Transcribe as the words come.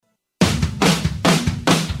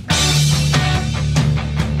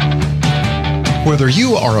Whether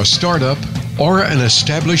you are a startup or an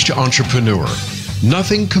established entrepreneur,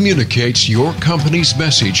 nothing communicates your company's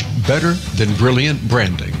message better than brilliant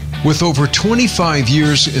branding. With over 25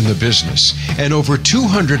 years in the business and over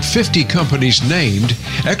 250 companies named,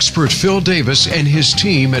 expert Phil Davis and his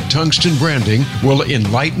team at Tungsten Branding will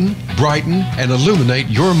enlighten, brighten, and illuminate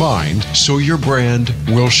your mind so your brand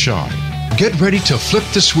will shine. Get ready to flip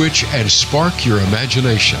the switch and spark your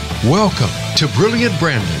imagination. Welcome to Brilliant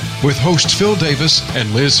Branding with hosts Phil Davis and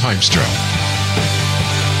Liz Heimstra.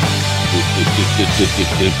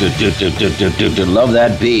 Love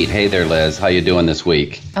that beat. Hey there, Liz. How you doing this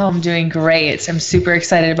week? Oh, I'm doing great. I'm super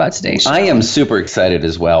excited about today's show. I am super excited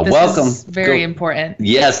as well. Welcome. This is very important.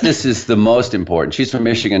 Yes, this is the most important. She's from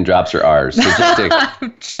Michigan, drops her R's, so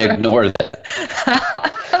just ignore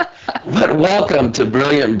that. But welcome to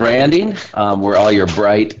Brilliant Branding, where all your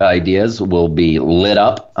bright ideas will be lit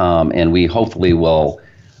up, and we hopefully will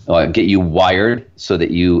get you wired so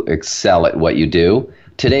that you excel at what you do.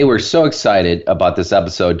 Today, we're so excited about this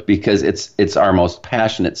episode because it's our most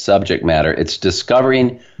passionate subject matter. It's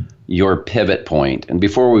discovering your pivot point. And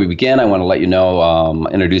before we begin, I want to let you know,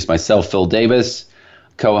 introduce myself, Phil Davis,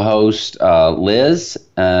 co-host Liz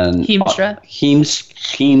and Heemstra.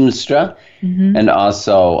 Heemstra, and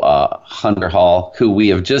also Hunter Hall, who we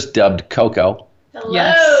have just dubbed Coco. Hello.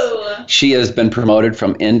 Yes. She has been promoted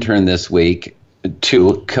from intern this week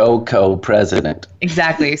to co-president.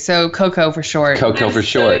 Exactly. So Coco for short. Coco for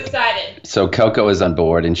short. So excited. So Coco is on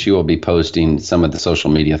board, and she will be posting some of the social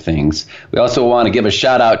media things. We also want to give a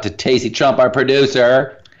shout out to Tacey Trump, our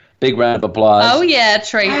producer. Big round of applause. Oh yeah,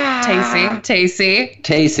 Tacey.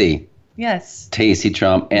 Tacey. Yes. Tacey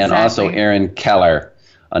Trump, and Exactly. also Aaron Keller,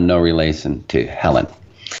 no relation to Helen.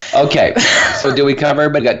 Okay, so do we cover?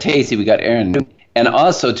 But we got Tacey, we got Aaron, and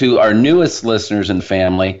also to our newest listeners and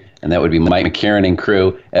family, and that would be Mike McCarran and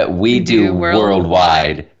crew at We Do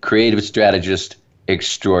Worldwide, creative strategist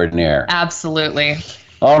extraordinaire. Absolutely.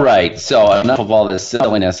 All right, so enough of all this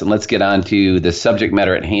silliness, and let's get on to the subject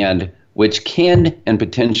matter at hand, which can and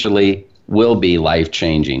potentially will be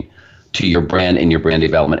life-changing to your brand and your brand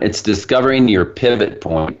development. It's discovering your pivot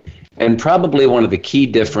point, and probably one of the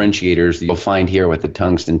key differentiators that you'll find here with the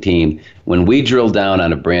Tungsten team. When we drill down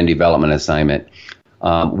on a brand development assignment,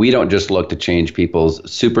 we don't just look to change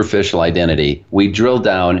people's superficial identity. We drill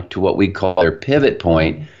down to what we call their pivot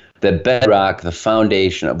point, the bedrock, the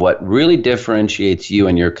foundation of what really differentiates you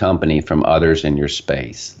and your company from others in your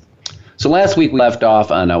space. So last week we left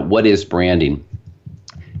off on what is branding.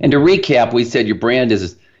 And to recap, we said your brand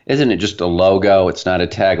isn't it just a logo? It's not a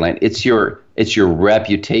tagline. It's your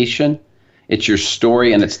reputation, it's your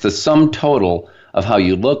story, and it's the sum total of how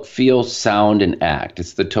you look, feel, sound, and act.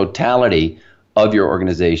 It's the totality of your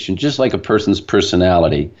organization, just like a person's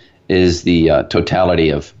personality is the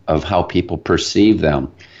totality of how people perceive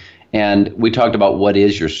them. And we talked about what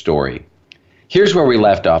is your story. Here's where we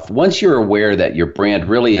left off. Once you're aware that your brand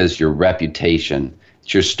really is your reputation,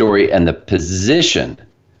 it's your story and the position,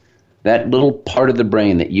 that little part of the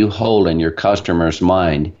brain that you hold in your customer's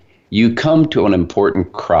mind, you come to an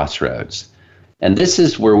important crossroads. And this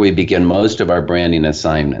is where we begin most of our branding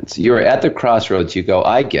assignments. You're at the crossroads, you go,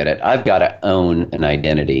 I get it. I've got to own an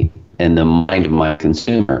identity in the mind of my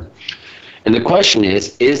consumer. And the question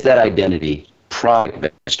is that identity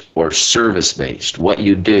product-based or service-based, what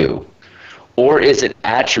you do? Or is it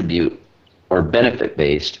attribute or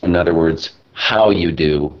benefit-based? In other words, how you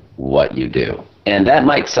do what you do. And that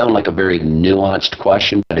might sound like a very nuanced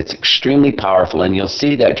question, but it's extremely powerful, and you'll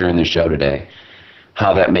see that during the show today,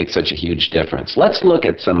 how that makes such a huge difference. Let's look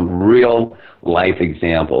at some real life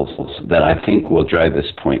examples that I think will drive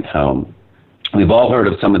this point home. We've all heard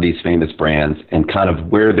of some of these famous brands and kind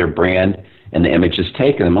of where their brand and the image has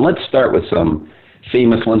taken them. And let's start with some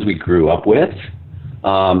famous ones we grew up with.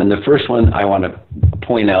 And the first one I want to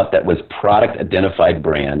point out that was product identified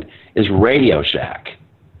brand is Radio Shack,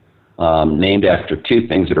 named after two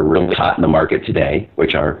things that are really hot in the market today,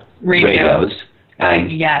 which are radios.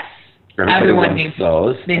 And Yes. Everyone needs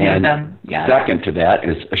those. They need them. Yeah. Second to that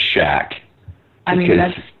is a shack. I mean,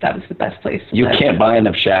 that was the best place. You can't buy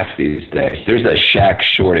enough shacks these days. There's a shack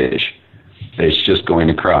shortage that's just going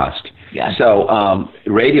across. Yeah. So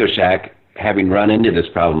Radio Shack, having run into this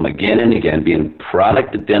problem again and again, being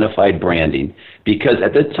product identified branding, because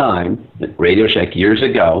at the time, Radio Shack years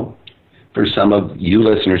ago, for some of you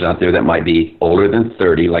listeners out there that might be older than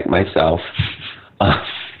 30, like myself,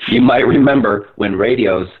 you might remember when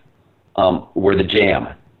radios were the jam,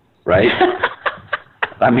 right?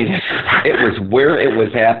 I mean, it was where it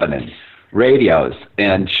was happening. Radios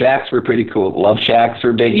and shacks were pretty cool. Love shacks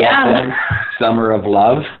were big back then. Summer of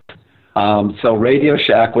Love. So Radio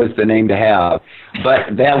Shack was the name to have,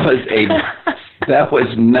 but that was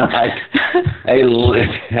not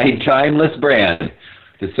a timeless brand.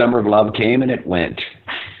 The Summer of Love came and it went.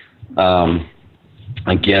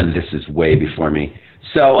 Again, this is way before me.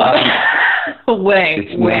 So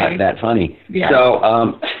it's not that funny. Yeah.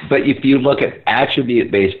 So, but if you look at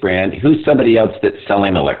attribute-based brand, who's somebody else that's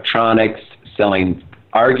selling electronics, selling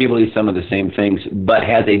arguably some of the same things, but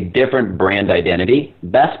has a different brand identity?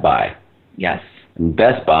 Best Buy. Yes. And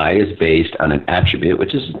Best Buy is based on an attribute,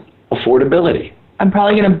 which is affordability. I'm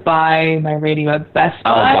probably going to buy my radio at Best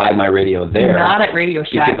Buy. I'll buy my radio there. Not at Radio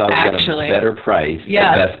Shack, because I'll actually. get a better price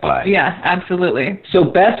at Best Buy. Yeah, absolutely. So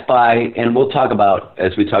Best Buy, and we'll talk about,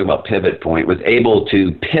 as we talk about Pivot Point, was able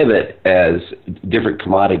to pivot as different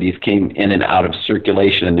commodities came in and out of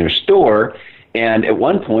circulation in their store. And at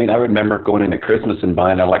one point, I remember going into Christmas and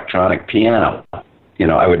buying an electronic piano. You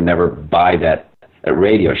know, I would never buy that at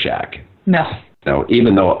Radio Shack. No. No,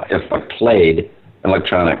 even though if I played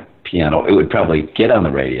electronic piano, it would probably get on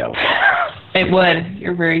the radio. It would.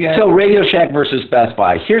 You're very good. So Radio Shack versus Best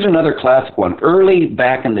Buy. Here's another classic one. Early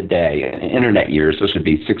back in the day, in internet years, this would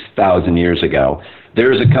be 6,000 years ago,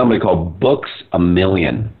 there was a company called Books A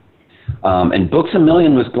Million. And Books A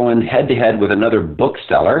Million was going head-to-head with another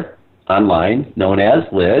bookseller online known as,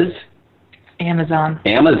 Liz? Amazon.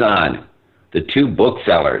 Amazon. The two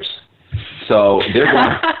booksellers. So they're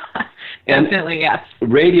going... Definitely, yes.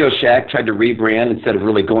 Radio Shack tried to rebrand instead of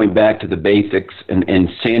really going back to the basics and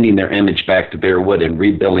sanding their image back to bare wood and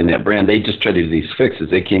rebuilding that brand. They just tried to do these fixes.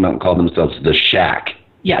 They came out and called themselves The Shack.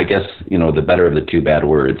 Yeah. I guess, you know, the better of the two bad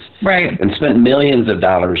words. Right. And spent millions of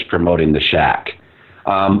dollars promoting The Shack.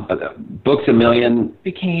 Books A Million.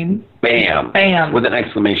 Became. Bam. Bam. With an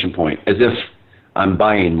exclamation point. As if I'm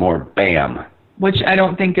buying more Bam. Which I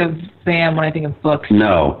don't think of Bam when I think of books.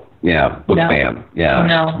 No. Yeah. Book No. Bam. Yeah.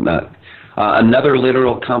 No. Not. Another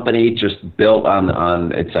literal company just built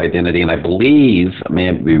on its identity, and I believe, I may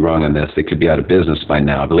be wrong on this, they could be out of business by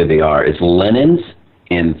now, I believe they are, is Linens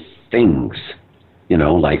and Things. You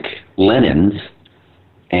know, like linens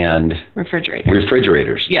and...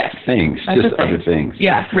 Refrigerators. Yes. Things, That's just a thing. other things.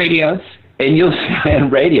 Yeah, radios.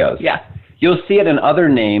 And radios. Yeah. You'll see it in other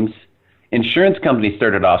names. Insurance companies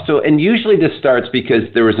started off. So, and usually this starts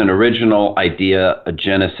because there was an original idea, a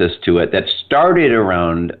genesis to it that started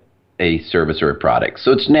around a service or a product.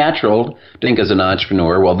 So it's natural to think as an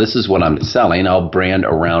entrepreneur, well, this is what I'm selling. I'll brand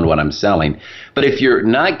around what I'm selling. But if you're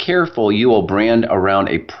not careful, you will brand around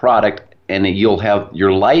a product and you'll have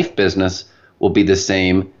your life business will be the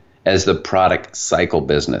same as the product cycle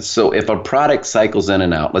business. So if a product cycles in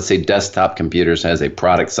and out, let's say Desktop Computers has a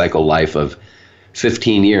product cycle life of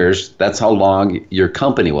 15 years, that's how long your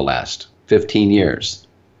company will last, 15 years.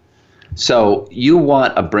 So you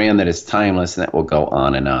want a brand that is timeless and that will go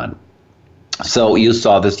on and on. So you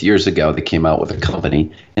saw this years ago. They came out with a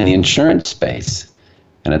company in the insurance space.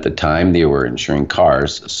 And at the time, they were insuring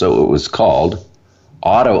cars. So it was called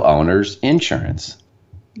Auto Owners Insurance.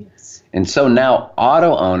 Yes. And so now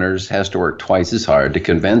Auto Owners has to work twice as hard to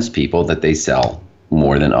convince people that they sell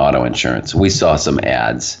more than auto insurance. We saw some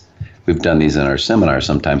ads. We've done these in our seminars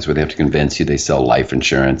sometimes where they have to convince you they sell life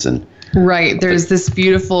insurance and Right. There's this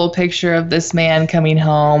beautiful picture of this man coming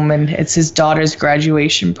home, and it's his daughter's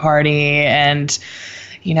graduation party, and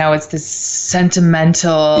you know, it's this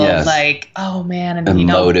sentimental, like, oh man, and you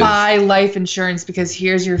know, buy life insurance because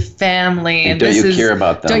here's your family, and don't you care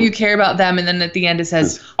about them? Don't you care about them? And then at the end it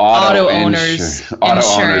says auto owners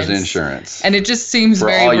insurance, and it just seems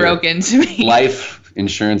very broken to me. Life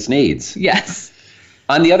insurance needs. Yes.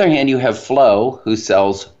 On the other hand, you have Flo, who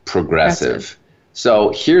sells Progressive.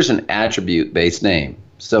 So here's an attribute-based name.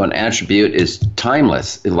 So an attribute is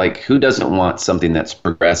timeless. Like, who doesn't want something that's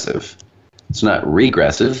progressive? It's not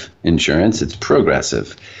regressive insurance, it's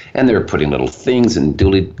progressive. And they're putting little things and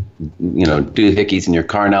doohickeys in your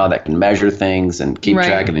car now that can measure things and keep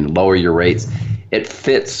track of and lower your rates. It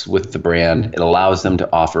fits with the brand. It allows them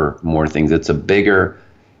to offer more things. It's a bigger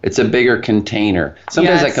container.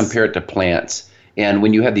 Sometimes I compare it to plants. And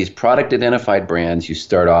when you have these product identified brands, you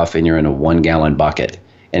start off and you're in a 1 gallon bucket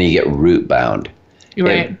and you get root bound.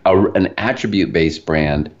 Right. An attribute-based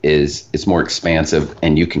brand it's more expansive,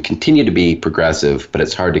 and you can continue to be progressive, but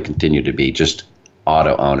it's hard to continue to be just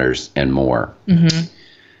auto owners and more. Mm-hmm.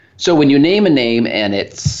 So when you name a name and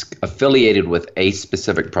it's affiliated with a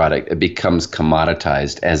specific product, it becomes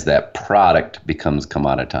commoditized as that product becomes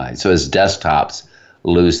commoditized. So as desktops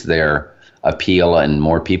lose their appeal and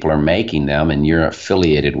more people are making them and you're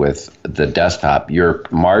affiliated with the desktop, your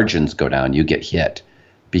margins go down, you get hit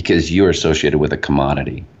because you're associated with a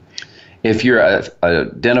commodity. If you're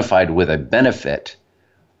identified with a benefit,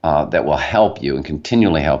 that will help you and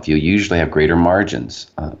continually help you usually have greater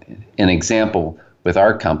margins. An example with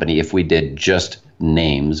our company, if we did just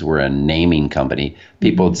names, we're a naming company,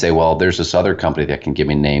 people would say, well, there's this other company that can give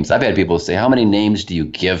me names. I've had people say, how many names do you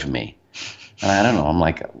give me? And I don't know. I'm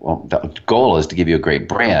like, well, the goal is to give you a great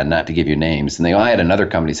brand, not to give you names. And I had another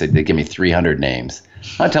company say they give me 300 names.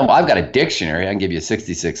 I tell them, well, I've got a dictionary. I can give you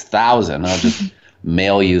 66,000. I'll just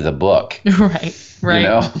mail you the book. Right. You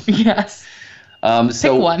know? Yes. So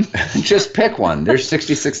pick one. Just pick one. There's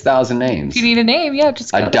 66,000 names. If you need a name,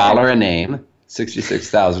 just go $1 a name,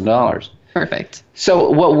 $66,000. Perfect. So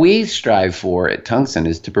what we strive for at Tungsten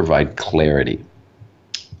is to provide clarity.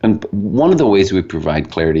 And one of the ways we provide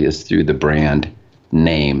clarity is through the brand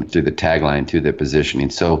name, through the tagline, through the positioning.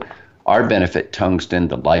 So our benefit, Tungsten,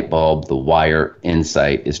 the light bulb, the wire,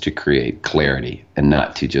 Insight, is to create clarity and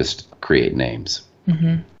not to just create names.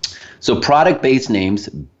 Mm-hmm. So product-based names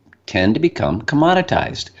tend to become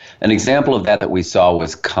commoditized. An example of that we saw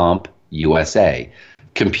was Comp USA,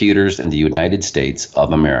 Computers in the United States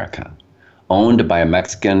of America, owned by a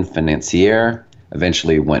Mexican financier,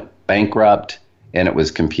 eventually went bankrupt, and it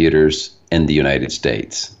was Computers in the United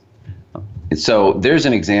States. And so there's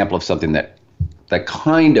an example of something that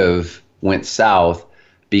kind of went south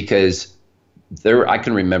because I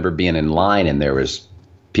can remember being in line and there was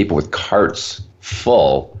people with carts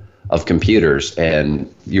full of computers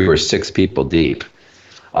and you were 6 people deep.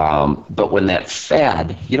 But when that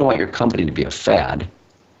fad, you don't want your company to be a fad.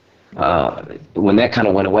 When that kind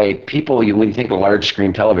of went away, when you think of large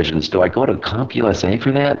screen televisions, do I go to CompUSA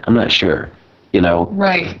for that? I'm not sure.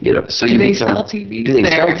 Right. So do they sell TV? Do they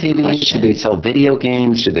sell TV? Do they sell video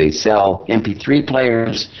games? Do they sell MP3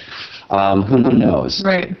 players? Who knows?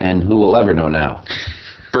 Right. And who will ever know now?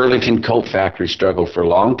 Burlington Coat Factory struggled for a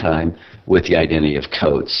long time with the identity of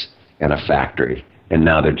coats and a factory, and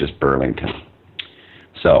now they're just Burlington.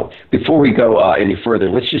 So before we go any further,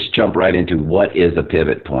 let's just jump right into what is a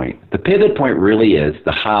pivot point. The pivot point really is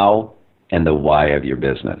the how and the why of your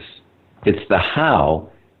business. It's the how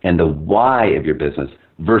and the why of your business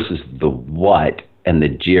versus the what and the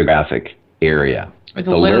geographic area. Or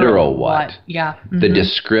the literal what. Yeah. Mm-hmm. The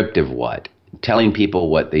descriptive what. Telling people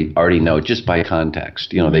what they already know just by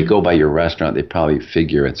context. They go by your restaurant, they probably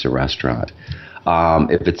figure it's a restaurant.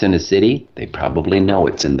 If it's in a city, they probably know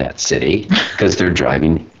it's in that city because they're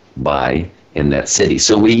driving by in that city.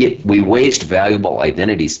 So we waste valuable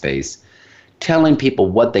identity space telling people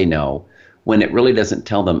what they know when it really doesn't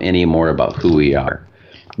tell them any more about who we are.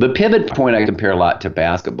 The pivot point I compare a lot to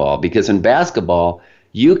basketball because in basketball,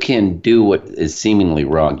 you can do what is seemingly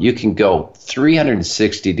wrong. You can go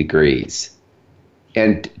 360 degrees.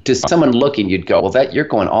 And to someone looking, you'd go, well, you're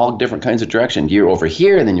going all different kinds of directions. You're over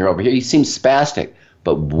here, and then you're over here. You seem spastic.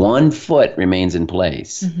 But 1 foot remains in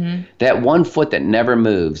place. Mm-hmm. That 1 foot that never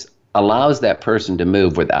moves allows that person to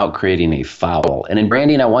move without creating a foul. And in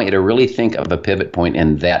branding, I want you to really think of a pivot point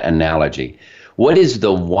in that analogy. What is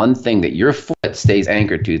the one thing that your foot stays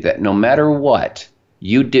anchored to that no matter what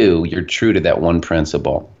you do, you're true to that one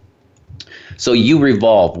principle? So you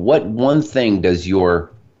revolve. What one thing do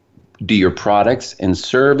your products and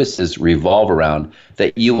services revolve around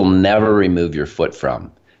that you will never remove your foot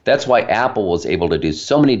from? That's why Apple was able to do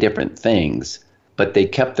so many different things, but they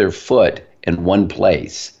kept their foot in one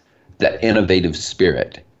place, that innovative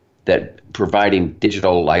spirit, that providing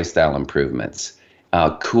digital lifestyle improvements,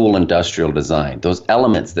 cool industrial design, those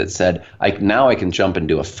elements that said, now I can jump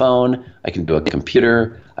into a phone, I can do a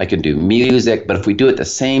computer, I can do music, but if we do it the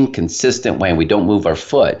same consistent way and we don't move our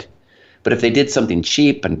foot, but if they did something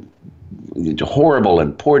cheap and horrible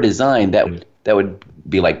and poor design, that would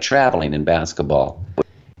be like traveling in basketball.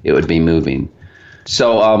 It would be moving.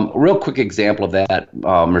 So real quick example of that,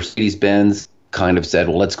 Mercedes-Benz kind of said,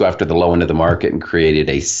 well, let's go after the low end of the market and created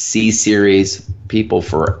a C-Series. People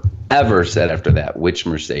forever said after that, which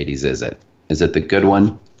Mercedes is it? Is it the good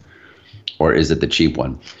one or is it the cheap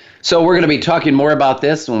one? So we're going to be talking more about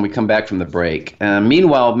this when we come back from the break.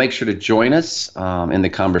 Meanwhile, make sure to join us in the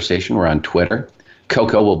conversation. We're on Twitter.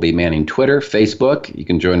 Coco will be manning Twitter, Facebook. You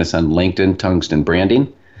can join us on LinkedIn, Tungsten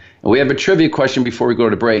Branding. And we have a trivia question before we go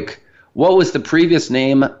to break. What was the previous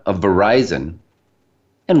name of Verizon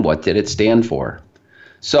and what did it stand for?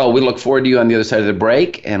 So we look forward to you on the other side of the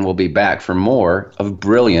break, and we'll be back for more of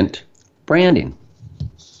Brilliant Branding.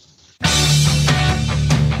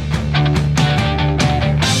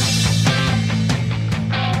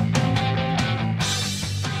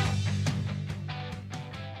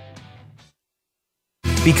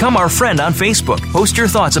 Become our friend on Facebook. Post your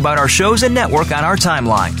thoughts about our shows and network on our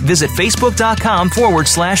timeline. Visit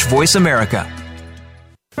Facebook.com/Voice America.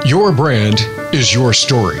 Your brand is your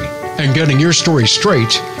story, and getting your story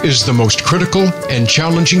straight is the most critical and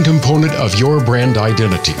challenging component of your brand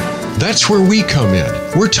identity. That's where we come in.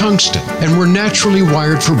 We're Tungsten, and we're naturally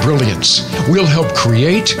wired for brilliance. We'll help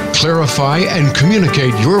create, clarify, and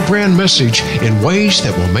communicate your brand message in ways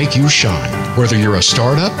that will make you shine. Whether you're a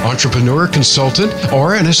startup, entrepreneur, consultant,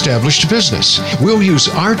 or an established business, we'll use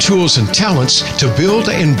our tools and talents to build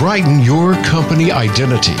and brighten your company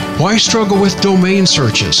identity. Why struggle with domain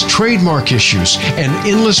searches, trademark issues, and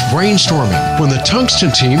endless brainstorming when the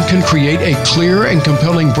Tungsten team can create a clear and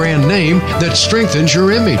compelling brand name that strengthens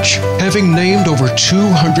your image? Having named over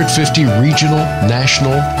 250 regional,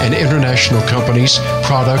 national, and international companies,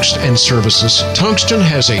 products, and services, Tungsten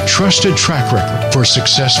has a trusted track record for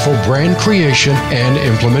successful brand creation and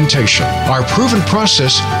implementation. Our proven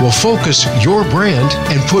process will focus your brand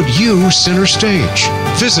and put you center stage.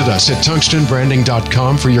 Visit us at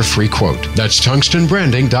tungstenbranding.com for your free quote. That's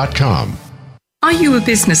tungstenbranding.com. Are you a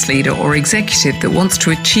business leader or executive that wants to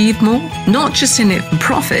achieve more? Not just in it for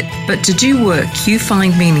profit, but to do work you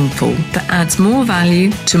find meaningful that adds more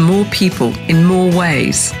value to more people in more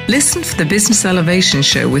ways. Listen for the Business Elevation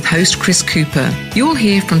Show with host Chris Cooper. You'll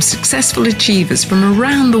hear from successful achievers from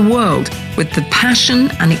around the world with the passion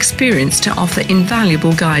and experience to offer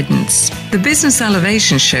invaluable guidance. The Business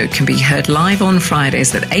Elevation Show can be heard live on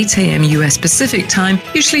Fridays at 8 a.m. US Pacific Time,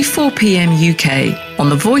 usually 4 p.m. UK, on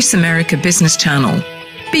the Voice America Business Channel.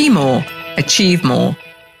 Be more, achieve more.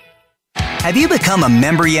 Have you become a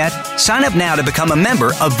member yet? Sign up now to become a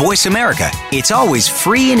member of Voice America. It's always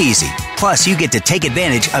free and easy. Plus, you get to take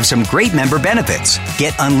advantage of some great member benefits.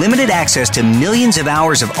 Get unlimited access to millions of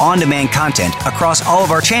hours of on-demand content across all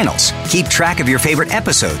of our channels. Keep track of your favorite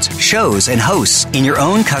episodes, shows, and hosts in your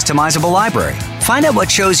own customizable library. Find out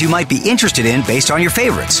what shows you might be interested in based on your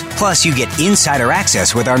favorites. Plus, you get insider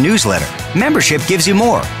access with our newsletter. Membership gives you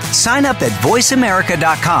more. Sign up at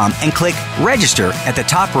voiceamerica.com and click register at the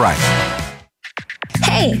top right.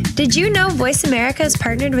 Hey, did you know Voice America has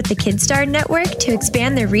partnered with the KidStar Network to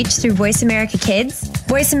expand their reach through Voice America Kids?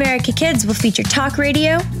 Voice America Kids will feature talk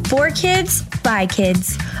radio for kids, by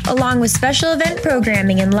kids, along with special event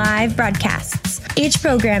programming and live broadcasts. Each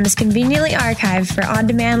program is conveniently archived for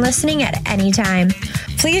on-demand listening at any time.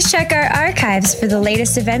 Please check our archives for the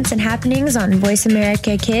latest events and happenings on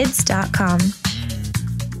voiceamericakids.com.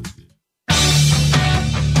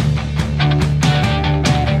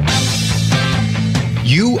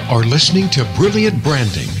 You are listening to Brilliant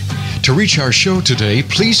Branding. To reach our show today,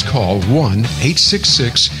 please call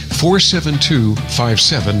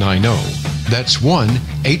 1-866-472-5790. That's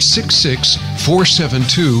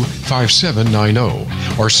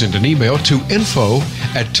 1-866-472-5790. Or send an email to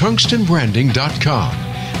info@tungstenbranding.com.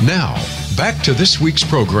 Now, back to this week's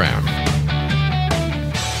program.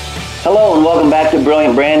 Hello and welcome back to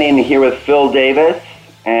Brilliant Branding, here with Phil Davis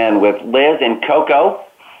and with Liz and Coco.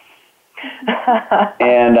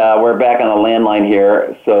 And we're back on the landline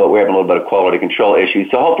here, so we're having a little bit of quality control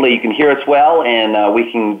issues. So hopefully you can hear us well, and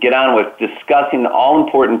we can get on with discussing the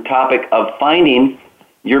all-important topic of finding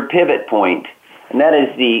your pivot point. And that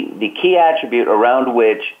is the key attribute around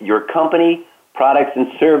which your company, products,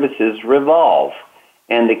 and services revolve.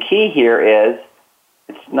 And the key here is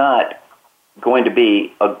it's not going to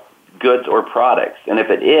be a goods or products. And if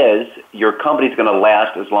it is, your company's going to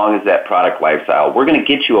last as long as that product lifestyle. We're going to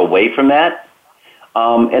get you away from that.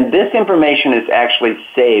 And this information has actually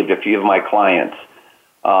saved a few of my clients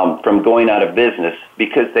from going out of business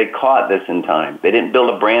because they caught this in time. They didn't build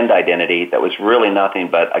a brand identity that was really nothing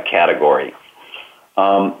but a category.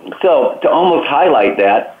 So to almost highlight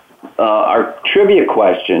that, our trivia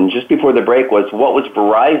question just before the break was, what was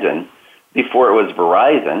Verizon before it was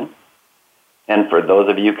Verizon? And for those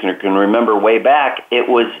of you who can remember way back, it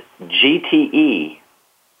was GTE,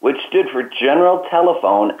 which stood for General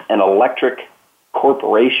Telephone and Electric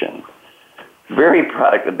Corporation. Very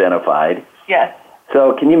product identified. Yes.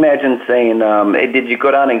 So can you imagine saying, hey, did you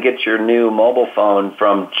go down and get your new mobile phone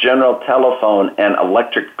from General Telephone and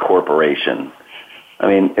Electric Corporation? I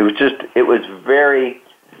mean, it was very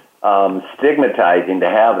stigmatizing to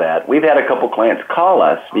have that. We've had a couple clients call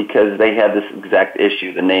us because they had this exact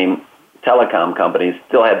issue. The name telecom companies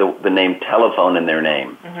still had the name telephone in their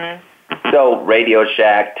name. Mm-hmm. So Radio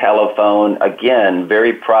Shack, telephone, again,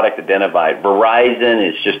 very product identified. Verizon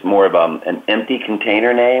is just more of an empty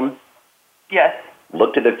container name. Yes.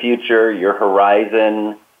 Look to the future, your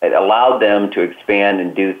horizon. It allowed them to expand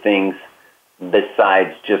and do things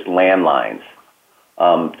besides just landlines.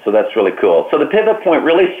 So that's really cool. So the pivot point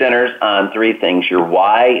really centers on three things: your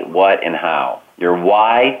why, what, and how. Your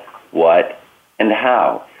why, what, and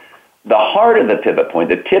how. The heart of the pivot point,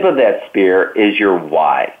 the tip of that spear, is your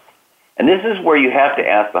why. And this is where you have to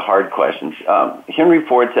ask the hard questions. Henry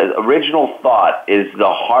Ford says, original thought is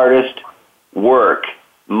the hardest work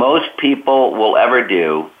most people will ever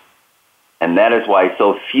do, and that is why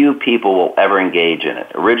so few people will ever engage in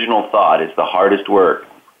it. Original thought is the hardest work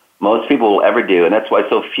most people will ever do, and that's why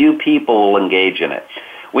so few people will engage in it.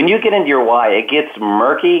 When you get into your why, it gets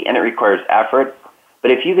murky and it requires effort,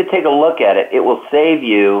 but if you could take a look at it, it will save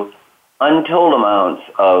you untold amounts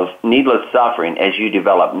of needless suffering as you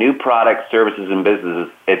develop new products, services, and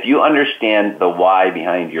businesses if you understand the why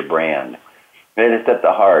behind your brand. And it's at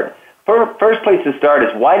the heart. First place to start is,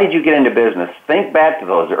 why did you get into business? Think back to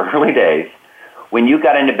those early days when you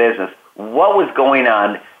got into business. What was going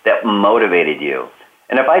on that motivated you?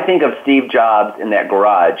 And if I think of Steve Jobs in that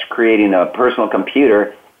garage creating a personal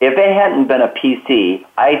computer, if it hadn't been a PC,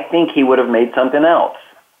 I think he would have made something else.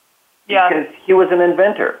 Yeah. Because he was an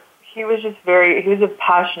inventor. He was just he was a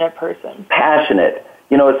passionate person. Passionate.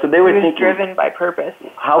 So they were thinking, driven by purpose.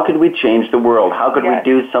 How could we change the world? How could we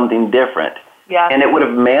do something different? Yeah. And it would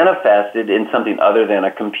have manifested in something other than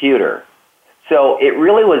a computer. So it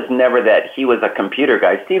really was never that he was a computer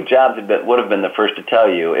guy. Steve Jobs would have been the first to tell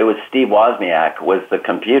you. It was Steve Wozniak was the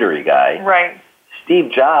computery guy. Right.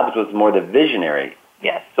 Steve Jobs was more the visionary.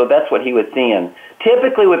 Yes. So that's what he was seeing.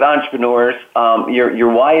 Typically with entrepreneurs, your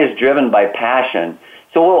why is driven by passion.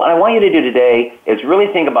 So what I want you to do today is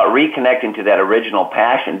really think about reconnecting to that original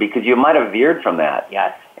passion, because you might have veered from that.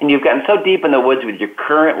 Yes. And you've gotten so deep in the woods with your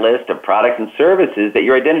current list of products and services that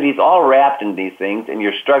your identity is all wrapped in these things, and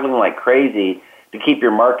you're struggling like crazy to keep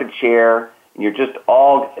your market share, and you're just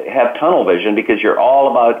all have tunnel vision because you're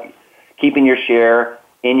all about keeping your share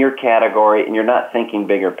in your category, and you're not thinking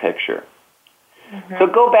bigger picture. Mm-hmm. So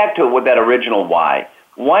go back to that original why.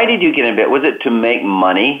 Why did you get into it? Was it to make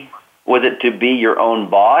money? Was it to be your own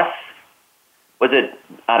boss? Was it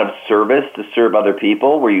out of service to serve other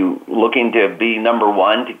people? Were you looking to be number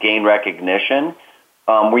one to gain recognition?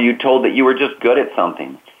 Were you told that you were just good at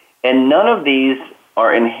something? And none of these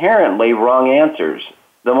are inherently wrong answers.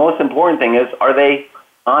 The most important thing is, are they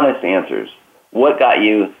honest answers? What got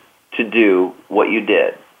you to do what you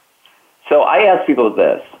did? So I ask people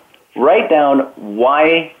this. Write down,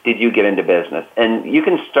 why did you get into business? And you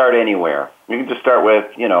can start anywhere. You can just start with,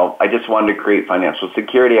 I just wanted to create financial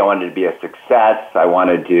security. I wanted to be a success. I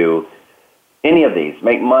wanted to, any of these,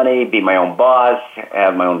 make money, be my own boss,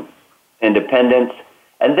 have my own independence.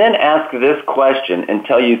 And then ask this question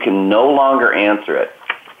until you can no longer answer it.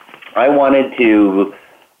 I wanted to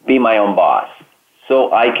be my own boss,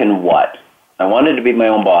 so I can what? I wanted to be my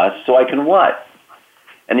own boss, so I can what?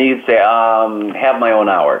 And then you'd say, have my own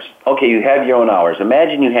hours. Okay, you have your own hours.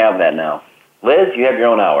 Imagine you have that now. Liz, you have your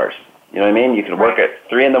own hours. You know what I mean? You can work at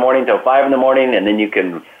 3 in the morning till 5 in the morning, and then you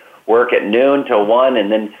can work at noon till 1, and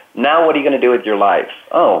then now what are you going to do with your life?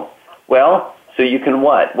 Oh, well, so you can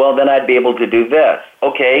what? Well, then I'd be able to do this.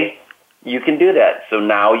 Okay, you can do that. So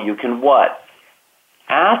now you can what?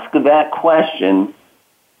 Ask that question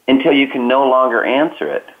until you can no longer answer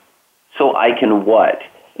it. So I can what?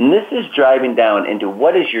 And this is driving down into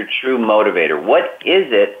what is your true motivator? What is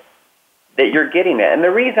it that you're getting at? And the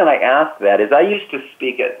reason I ask that is I used to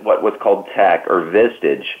speak at what was called TEC or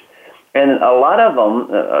Vistage. And a lot of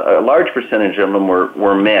them, a large percentage of them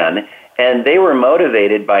were men, and they were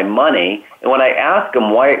motivated by money. And when I asked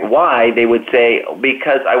them why, they would say,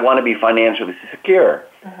 because I want to be financially secure.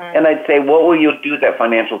 Mm-hmm. And I'd say, what will you do with that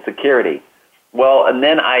financial security? Well, and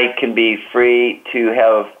then I can be free to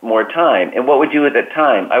have more time. And what would you do at that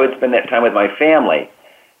time? I would spend that time with my family.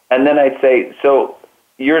 And then I'd say, so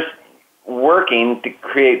you're working to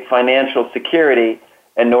create financial security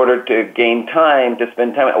in order to gain time to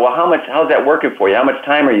spend time. Well, how's that working for you? How much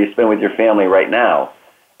time are you spending with your family right now?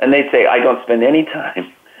 And they'd say, I don't spend any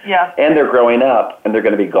time. Yeah. And they're growing up, and they're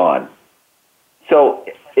going to be gone. So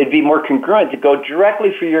it'd be more congruent to go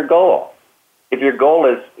directly for your goal. If your goal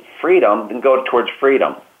is freedom, then go towards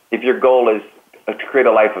freedom. If your goal is to create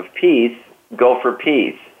a life of peace, go for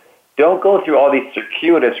peace. Don't go through all these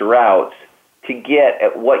circuitous routes to get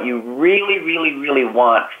at what you really, really, really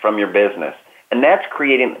want from your business. And that's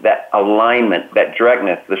creating that alignment, that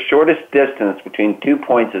directness. The shortest distance between 2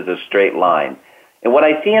 points is a straight line. And what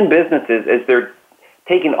I see in businesses is they're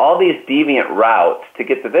taking all these deviant routes to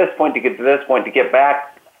get to this point, to get to this point, to get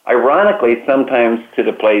back, ironically, sometimes to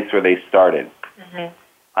the place where they started. Mm-hmm.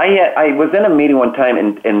 I was in a meeting one time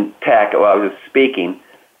in TEC while I was speaking,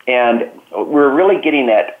 and we're really getting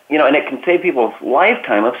at, and it can save people's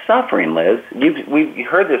lifetime of suffering, Liz. We've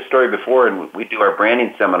heard this story before, and we do our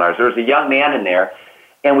branding seminars. There was a young man in there,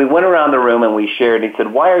 and we went around the room and we shared, and he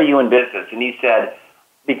said, why are you in business? And he said,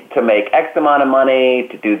 to make X amount of money,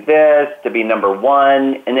 to do this, to be number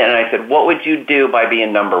one. And then I said, what would you do by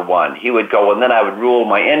being number one? He would go, well, then I would rule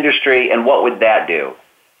my industry, and what would that do?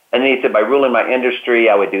 And then he said, by ruling my industry,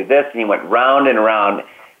 I would do this, and he went round and round.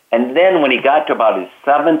 And then when he got to about his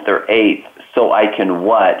 7th or 8th, so I can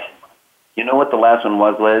what? You know what the last one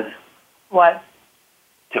was, Liz? What?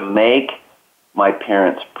 To make my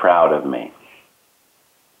parents proud of me.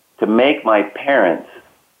 To make my parents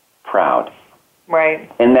proud.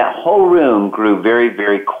 Right. And that whole room grew very,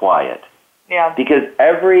 very quiet. Yeah. Because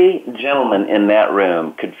every gentleman in that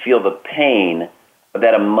room could feel the pain of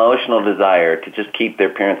that emotional desire to just keep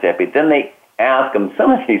their parents happy. Then they asked him,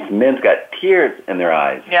 some of these men's got tears in their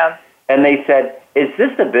eyes. Yeah. And they said, is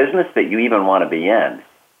this the business that you even want to be in?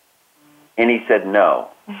 And he said, no.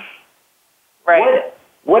 Right.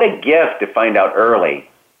 What a gift to find out early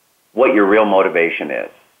what your real motivation is.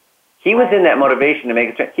 He was in that motivation to make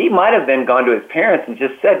a change. He might have then gone to his parents and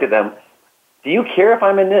just said to them, do you care if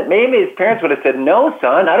I'm in this? Maybe his parents would have said, no,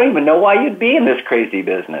 son, I don't even know why you'd be in this crazy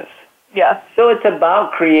business. Yeah. So it's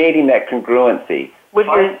about creating that congruency. With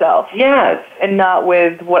yourself. Yes. And not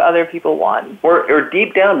with what other people want. Or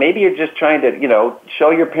deep down, maybe you're just trying to,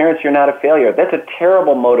 show your parents you're not a failure. That's a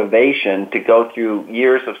terrible motivation to go through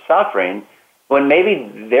years of suffering when maybe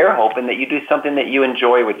they're hoping that you do something that you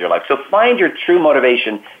enjoy with your life. So find your true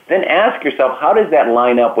motivation, then ask yourself, how does that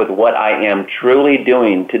line up with what I am truly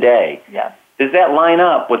doing today? Yeah. Does that line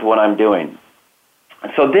up with what I'm doing?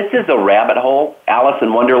 So this is a rabbit hole, Alice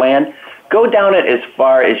in Wonderland. Go down it as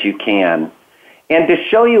far as you can. And to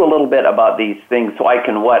show you a little bit about these things so I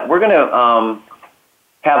can we're going to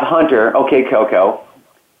have Hunter, okay, Coco,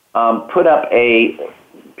 put up a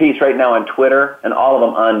piece right now on Twitter and all of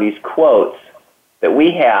them on these quotes that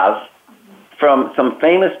we have from some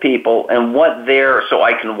famous people and what their so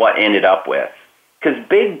I can what ended up with. Because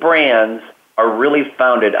big brands are really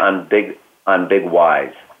founded on big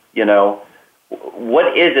whys.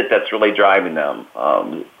 What is it that's really driving them?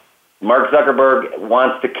 Mark Zuckerberg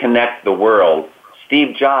wants to connect the world.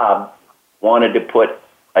 Steve Jobs wanted to put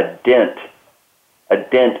a dent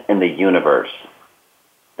in the universe.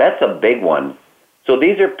 That's a big one. So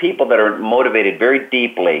these are people that are motivated very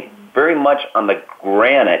deeply, very much on the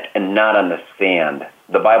granite and not on the sand.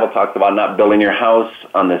 The Bible talks about not building your house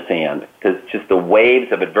on the sand because just the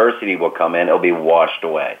waves of adversity will come in, it'll be washed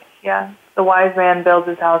away. Yeah, the wise man builds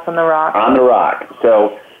his house on the rock. On the rock.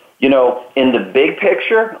 So, in the big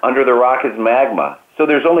picture, under the rock is magma. So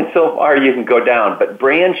there's only so far you can go down, but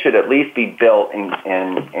brands should at least be built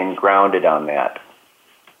and grounded on that.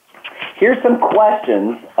 Here's some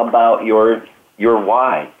questions about your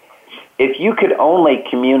why. If you could only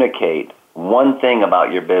communicate one thing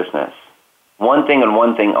about your business, one thing and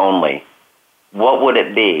one thing only, what would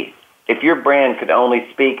it be? If your brand could only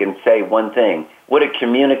speak and say one thing, would it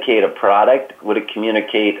communicate a product? Would it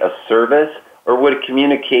communicate a service? Or would it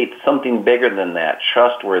communicate something bigger than that?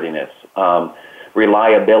 Trustworthiness,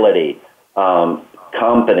 reliability,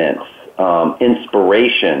 confidence,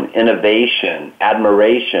 inspiration, innovation,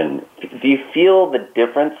 admiration. Do you feel the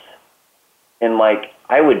difference in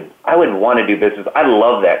I would want to do business. I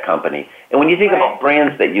love that company. And when you think about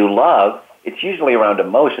brands that you love, it's usually around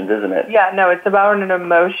emotions, isn't it? Yeah, no, it's about an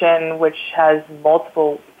emotion which has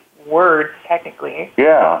multiple words, technically.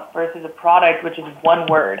 Yeah. Versus a product, which is one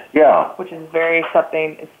word. Yeah. Which is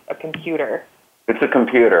it's a computer. It's a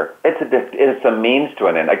computer. It's a means to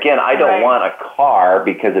an end. Again, I don't want a car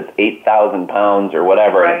because it's 8,000 pounds or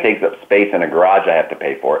whatever, and it takes up space in a garage I have to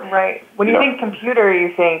pay for. Right. When you think computer,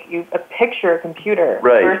 you think a picture computer.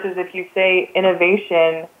 Right. Versus if you say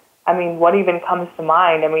innovation, what even comes to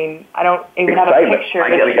mind? I don't even have a picture. I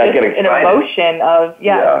get excited. An emotion of,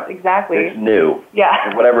 exactly. It's new. Yeah.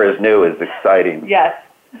 And whatever is new is exciting. Yes.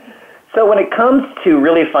 So when it comes to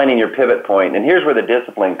really finding your pivot point, and here's where the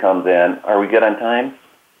discipline comes in. Are we good on time?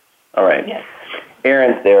 All right. Yes.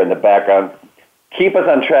 Aaron's there in the background. Keep us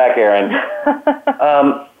on track, Aaron,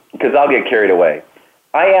 because I'll get carried away.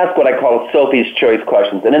 I ask what I call Sophie's Choice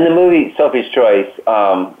questions. And in the movie Sophie's Choice,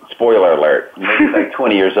 spoiler alert, maybe it's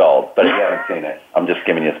 20 years old, but if you haven't seen it, I'm just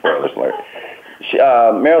giving you a spoiler alert.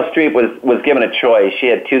 Meryl Streep was given a choice. She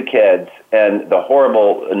had 2 kids, and the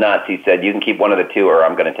horrible Nazi said, you can keep one of the 2 or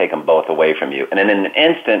I'm going to take them both away from you. And in an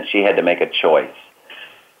instant, she had to make a choice.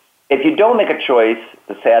 If you don't make a choice,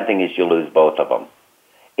 the sad thing is you lose both of them.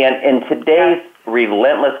 And in today's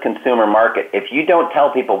relentless consumer market, if you don't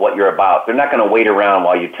tell people what you're about, they're not going to wait around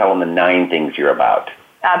while you tell them the 9 things you're about.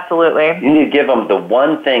 Absolutely. You need to give them the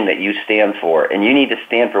one thing that you stand for, and you need to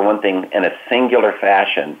stand for one thing in a singular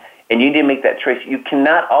fashion. And you need to make that choice. You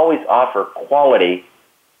cannot always offer quality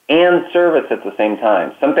and service at the same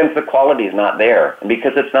time. Sometimes the quality is not there. And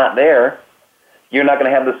because it's not there, you're not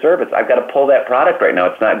going to have the service. I've got to pull that product right now.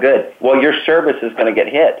 It's not good. Well, your service is going to get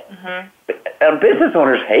hit. Business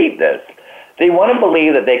owners hate this. They want to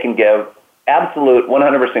believe that they can give absolute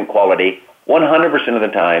 100% quality, 100% of the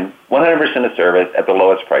time, 100% of service at the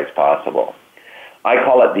lowest price possible. I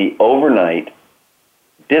call it the overnight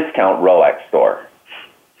discount Rolex store.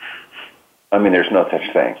 I mean, there's no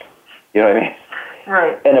such thing. You know what I mean?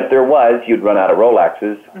 Right. And if there was, you'd run out of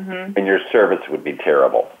Rolexes, and your service would be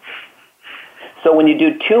terrible. So when you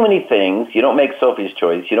do too many things, you don't make Sophie's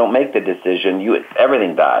Choice, you don't make the decision,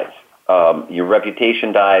 everything dies. Your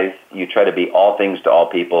reputation dies. You try to be all things to all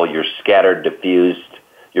people. You're scattered, diffused.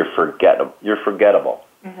 You're forgettable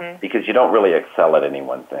because you don't really excel at any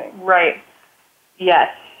one thing. Right. Yes.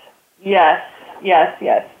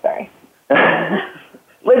 Sorry.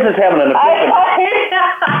 Liz is having an epiphany.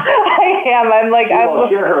 I am. I'm like, I'll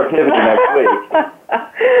share her epiphany next week.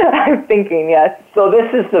 I'm thinking, yes. So this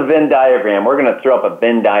is the Venn diagram. We're going to throw up a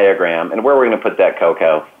Venn diagram. And where are we going to put that,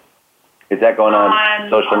 Coco? Is that going on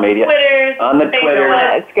social media? On the Twitter.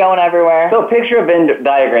 It's going everywhere. So picture a Venn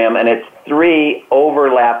diagram, and it's 3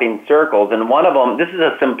 overlapping circles. And one of them, this is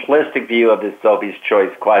a simplistic view of this Sophie's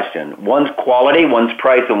Choice question. One's quality, one's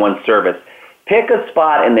price, and one's service. Pick a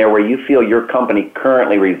spot in there where you feel your company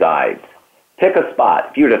currently resides. Pick a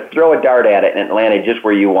spot. If you were to throw a dart at it and it landed just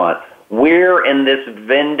where you want, where in this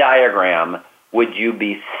Venn diagram would you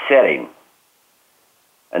be sitting?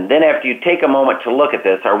 And then after you take a moment to look at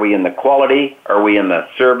this, are we in the quality? Are we in the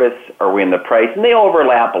service? Are we in the price? And they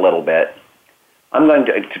overlap a little bit. I'm going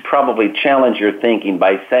to probably challenge your thinking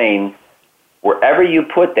by saying wherever you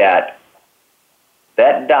put that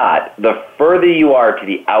dot, the further you are to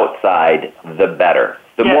the outside, the better.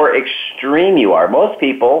 The more extreme you are. Most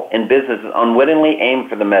people in business unwittingly aim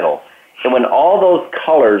for the middle. And when all those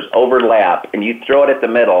colors overlap and you throw it at the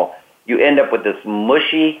middle, you end up with this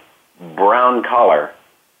mushy brown color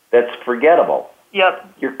that's forgettable.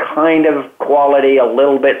 Yep. You're kind of quality, a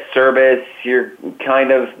little bit service, you're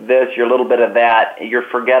kind of this, you're a little bit of that, you're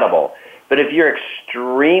forgettable. But if you're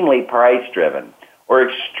extremely price-driven, or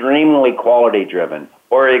extremely quality-driven,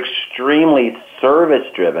 or extremely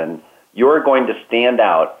service-driven, you're going to stand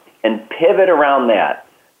out and pivot around that.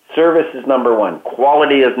 Service is number one.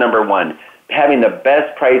 Quality is number one. Having the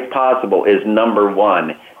best price possible is number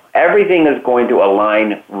one. Everything is going to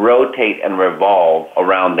align, rotate, and revolve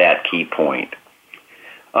around that key point.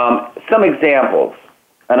 Some examples,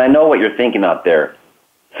 and I know what you're thinking out there.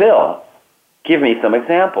 Phil, give me some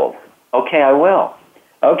examples. Okay, I will.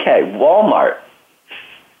 Okay, Walmart.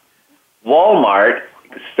 Walmart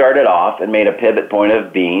started off and made a pivot point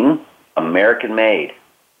of being American-made.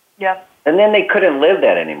 Yeah. And then they couldn't live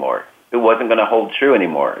that anymore. It wasn't going to hold true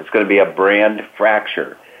anymore. It's going to be a brand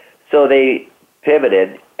fracture. So they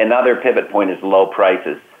pivoted, and now their pivot point is low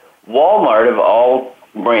prices. Walmart, of all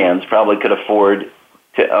brands, probably could afford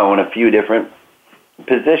to own a few different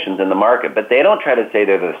positions in the market, but they don't try to say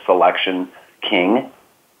they're the selection king,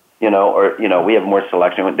 or we have more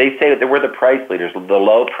selection. They say that we're the price leaders, the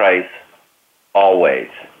low price always.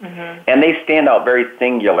 And they stand out very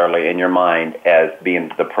singularly in your mind as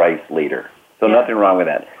being the price leader. So nothing wrong with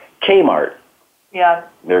that. Kmart. Yeah.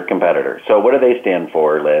 They're a competitor. So what do they stand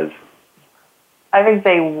for, Liz? I think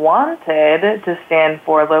they wanted to stand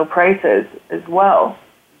for low prices as well.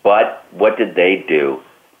 But what did they do?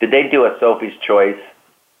 Did they do a Sophie's Choice?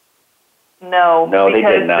 No. No, they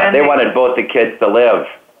did not. They wanted both the kids to live.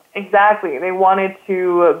 Exactly. They wanted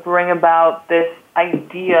to bring about this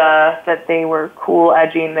idea that they were cool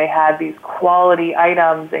edging. They had these quality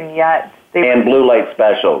items, and yet and blue light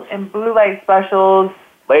specials. And blue light specials.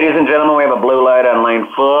 Ladies and gentlemen, we have a blue light on lane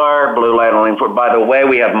 4, blue light on lane 4. By the way,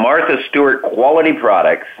 we have Martha Stewart quality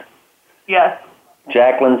products. Yes.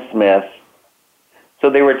 Jacqueline Smith. So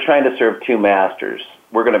they were trying to serve two masters.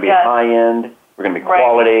 We're going to be high-end, we're going to be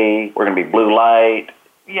quality, we're going to be blue light.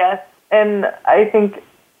 Yes, and I think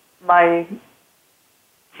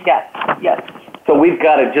yes. So we've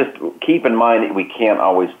got to just keep in mind that we can't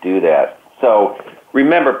always do that. So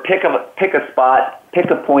remember, pick a spot, pick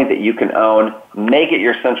a point that you can own, make it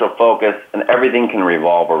your central focus, and everything can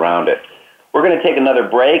revolve around it. We're going to take another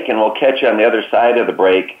break, and we'll catch you on the other side of the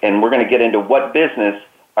break, and we're going to get into what business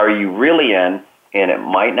are you really in, and it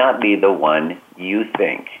might not be the one you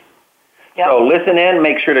think. Yep. So listen in,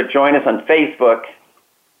 make sure to join us on Facebook,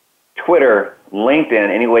 Twitter, LinkedIn,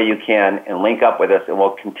 any way you can, and link up with us, and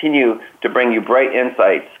we'll continue to bring you bright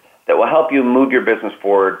insights that will help you move your business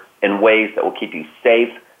forward in ways that will keep you safe,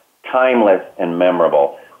 timeless, and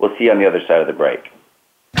memorable. We'll see you on the other side of the break.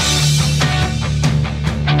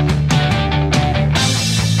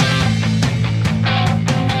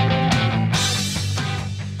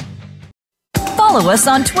 follow us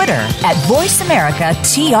on Twitter at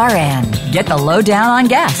VoiceAmericaTRN. Get the lowdown on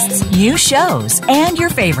guests, new shows, and your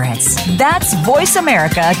favorites. That's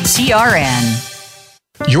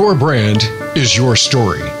VoiceAmericaTRN. Your brand is your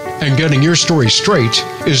story, and getting your story straight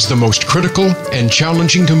is the most critical and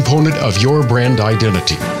challenging component of your brand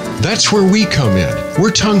identity. That's where we come in.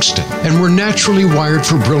 We're Tungsten, and we're naturally wired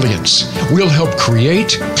for brilliance. We'll help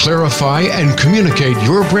create, clarify, and communicate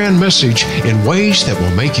your brand message in ways that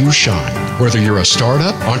will make you shine. Whether you're a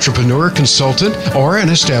startup, entrepreneur, consultant, or an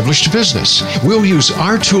established business, we'll use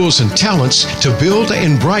our tools and talents to build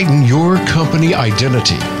and brighten your company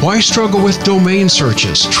identity. Why struggle with domain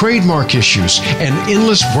searches, trademark issues, and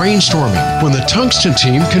endless brainstorming when the Tungsten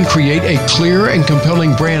team can create a clear and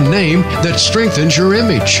compelling brand name that strengthens your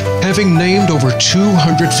image? Having named over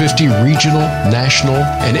 250 regional, national,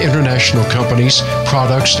 and international companies,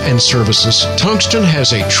 products, and services, Tungsten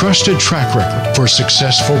has a trusted track record for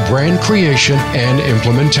successful brand creation and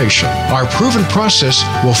implementation. Our proven process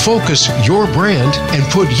will focus your brand and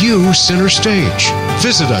put you center stage.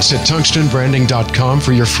 Visit us at tungstenbranding.com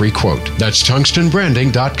for your free quote. That's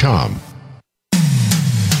tungstenbranding.com.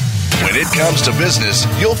 When it comes to business,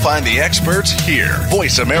 you'll find the experts here.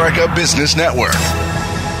 Voice America Business Network.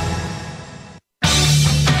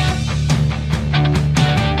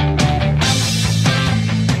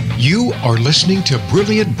 You are listening to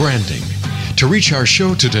Brilliant Branding. To reach our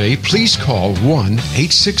show today, please call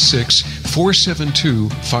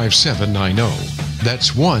 1-866-472-5790.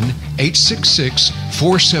 That's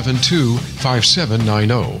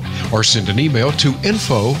 1-866-472-5790. Or send an email to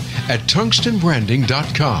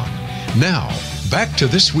info@tungstenbranding.com. Now, back to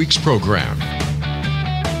this week's program.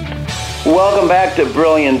 Welcome back to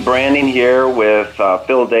Brilliant Branding here with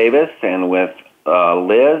Phil Davis and with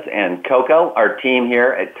Liz and Coco, our team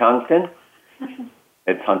here at Tungsten.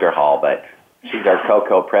 It's Hunter Hall, but she's our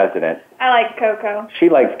Coco president. I like Coco. She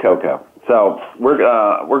likes Coco. So we're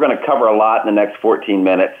going to cover a lot in the next 14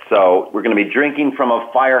 minutes. So we're going to be drinking from a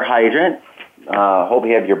fire hydrant. Hope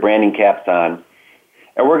you have your branding caps on.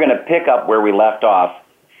 And we're going to pick up where we left off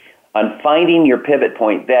on finding your pivot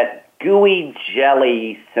point, that gooey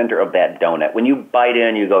jelly center of that donut. When you bite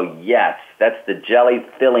in, you go, yes, that's the jelly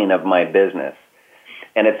filling of my business.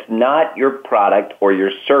 And it's not your product or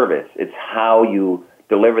your service. It's how you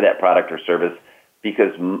deliver that product or service,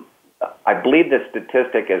 because I believe the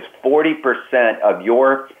statistic is 40% of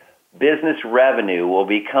your business revenue will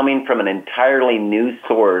be coming from an entirely new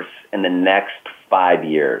source in the next 5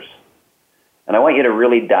 years. And I want you to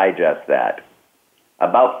really digest that.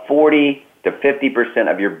 About 40 to 50%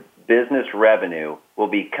 of your business revenue will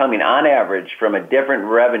be coming on average from a different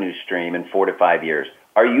revenue stream in 4 to 5 years.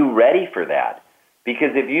 Are you ready for that?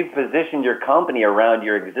 Because if you've positioned your company around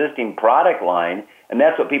your existing product line, and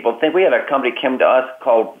that's what people think. We had a company come to us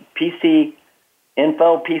called PC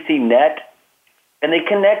Info, PC Net, and they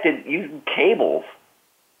connected using cables,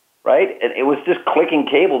 right? And it was just clicking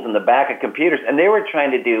cables in the back of computers. And they were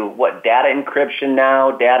trying to do, data encryption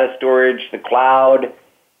now, data storage, the cloud,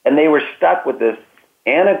 and they were stuck with this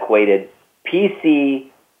antiquated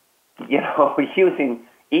PC, using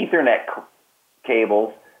Ethernet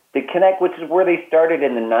cables to connect, which is where they started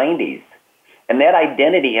in the 90s. And that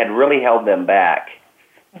identity had really held them back.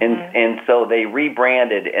 Mm-hmm. And so they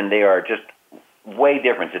rebranded, and they are just way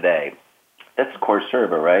different today. That's Core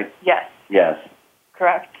Server, right? Yes. Yes.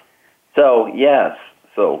 Correct. So, yes.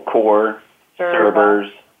 So Core,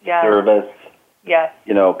 servers, yes. Service. Yes.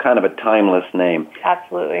 Kind of a timeless name.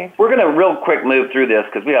 Absolutely. We're going to real quick move through this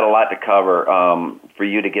because we got a lot to cover for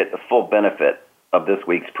you to get the full benefit of this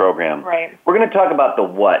week's program. Right. We're going to talk about the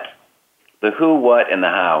what, the who, what, and the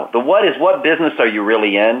how. The what is, what business are you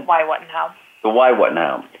really in? Why, what, and how. The why, what, and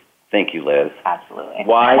how. Thank you, Liz. Absolutely.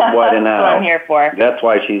 Why, what, and how. That's what I'm here for. That's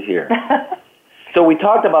why she's here. So we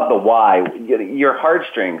talked about the why, your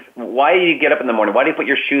heartstrings. Why do you get up in the morning? Why do you put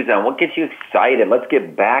your shoes on? What gets you excited? Let's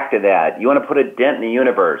get back to that. You want to put a dent in the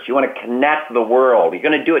universe. You want to connect the world. You're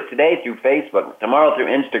going to do it today through Facebook, tomorrow through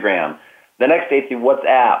Instagram, the next day through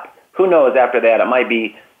WhatsApp. Who knows after that? It might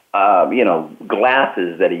be,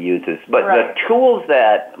 glasses that he uses. But right. The tools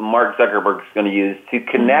that Mark Zuckerberg is going to use to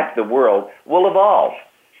connect the world will evolve.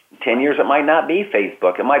 10 years, it might not be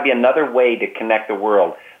Facebook. It might be another way to connect the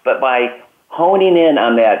world. But by honing in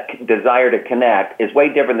on that desire to connect is way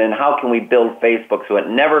different than how can we build Facebook so it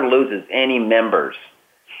never loses any members.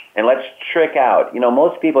 And let's trick out.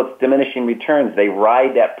 Most people, it's diminishing returns. They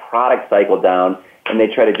ride that product cycle down, and they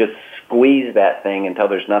try to just squeeze that thing until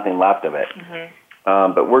there's nothing left of it. Mm-hmm.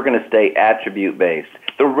 But we're going to stay attribute-based.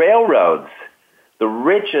 The railroads, the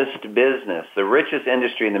richest business, the richest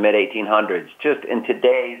industry in the mid-1800s, just in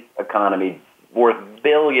today's economy, worth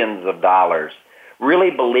billions of dollars.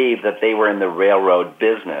 really believed that they were in the railroad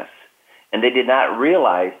business. And they did not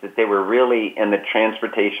realize that they were really in the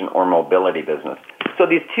transportation or mobility business. So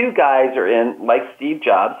these two guys are in, like Steve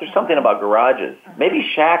Jobs, there's something about garages. Maybe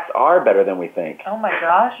shacks are better than we think. Oh my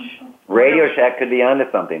gosh. Radio Shack could be onto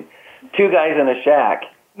something. Two guys in a shack.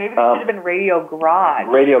 Maybe it should have been Radio Garage.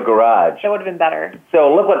 Radio Garage. That would have been better.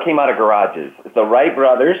 So look what came out of garages. It's the Wright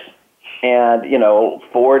brothers and,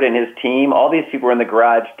 Ford and his team. All these people were in the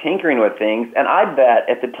garage tinkering with things. And I bet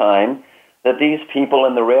at the time that these people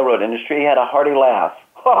in the railroad industry had a hearty laugh.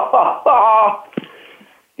 Ha, ha, ha!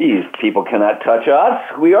 These people cannot touch us.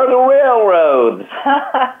 We are the railroads.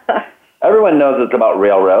 Everyone knows it's about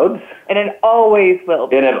railroads. And it always will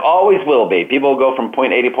be. And it always will be. People will go from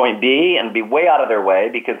point A to point B and be way out of their way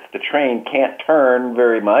because the train can't turn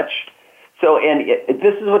very much. So,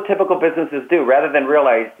 this is what typical businesses do. Rather than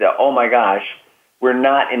realize that, oh my gosh, we're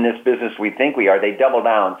not in this business we think we are, they double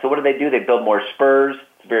down. So what do? They build more spurs.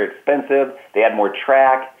 It's very expensive. They add more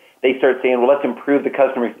track. They start saying, well, let's improve the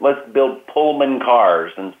customer. Let's build Pullman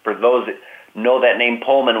cars. And for those that know that name,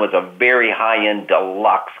 Pullman was a very high-end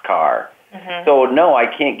deluxe car. Mm-hmm. So, no, I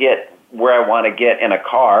can't get where I want to get in a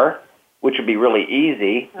car, which would be really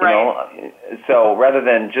easy. Right. So rather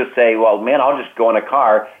than just say, well, man, I'll just go in a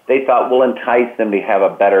car, they thought we'll entice them to have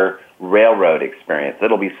a better railroad experience.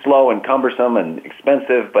 It'll be slow and cumbersome and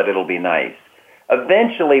expensive, but it'll be nice.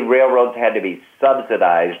 Eventually, railroads had to be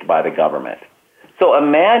subsidized by the government. So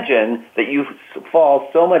imagine that you fall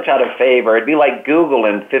so much out of favor. It'd be like Google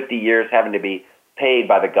in 50 years having to be paid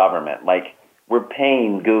by the government. Like, we're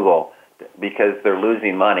paying Google because they're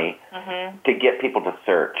losing money to get people to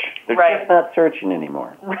search. They're just not searching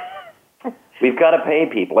anymore. We've got to pay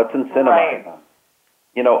people. Let's incentivize them.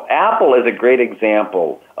 Apple is a great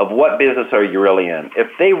example of what business are you really in. If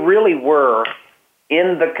they really were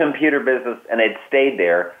in the computer business and had stayed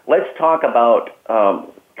there, let's talk about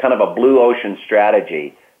kind of a blue ocean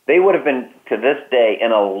strategy. They would have been, to this day,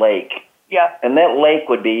 in a lake. Yeah. And that lake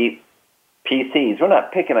would be PCs. We're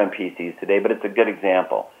not picking on PCs today, but it's a good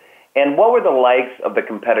example. And what were the likes of the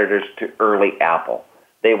competitors to early Apple?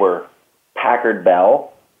 They were Packard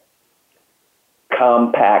Bell,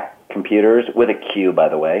 Compaq computers, with a Q, by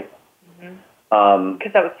the way.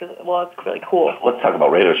 Because that was it's really cool. Let's talk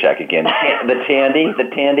about Radio Shack again. The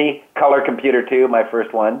Tandy color computer too. My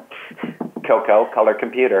first one, Coco color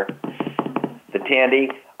computer. The Tandy,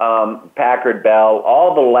 Packard Bell,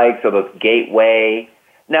 all the likes of those Gateway.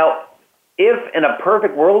 Now, if in a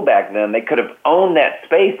perfect world back then they could have owned that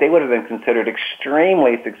space, they would have been considered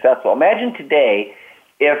extremely successful. Imagine today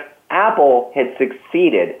if Apple had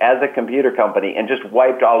succeeded as a computer company and just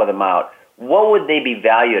wiped all of them out. What would they be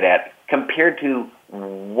valued at compared to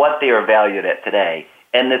what they are valued at today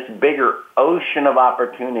and this bigger ocean of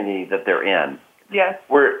opportunity that they're in? Yes.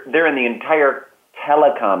 They're in the entire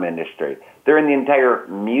telecom industry. They're in the entire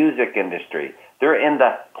music industry. They're in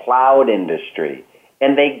the cloud industry.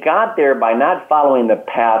 And they got there by not following the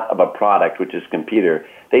path of a product, which is computer.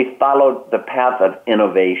 They followed the path of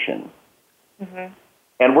innovation. Mm-hmm.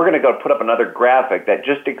 And we're going to go put up another graphic that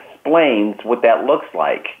just explains what that looks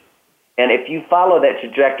like. And if you follow that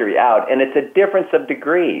trajectory out, and it's a difference of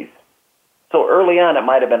degrees. So early on, it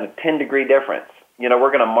might have been a 10-degree difference.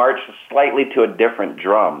 We're going to march slightly to a different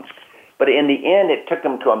drum. But in the end, it took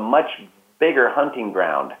them to a much bigger hunting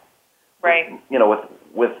ground. Right.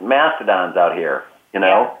 With mastodons out here,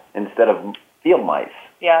 instead of field mice.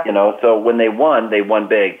 Yeah. So when they won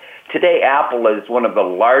big. Today, Apple is one of the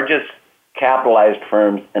largest capitalized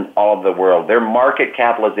firms in all of the world. Their market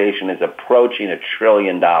capitalization is approaching $1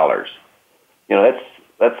 trillion.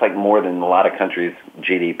 That's like more than a lot of countries'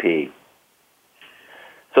 GDP.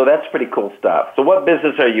 So that's pretty cool stuff. So what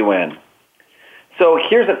business are you in? So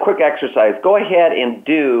here's a quick exercise. Go ahead and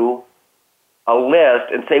do a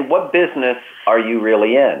list and say, what business are you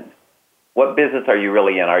really in? What business are you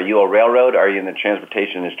really in? Are you a railroad? Are you in the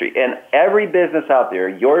transportation industry? And every business out there,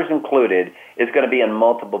 yours included, is going to be in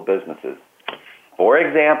multiple businesses. For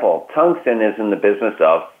example, Tungsten is in the business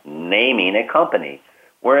of naming a company.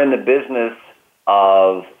 We're in the business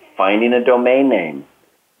of finding a domain name.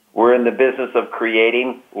 We're in the business of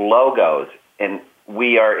creating logos, and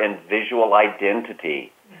we are in visual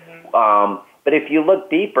identity. Mm-hmm. But if you look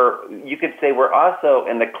deeper, you could say we're also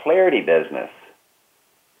in the clarity business.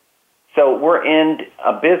 So we're in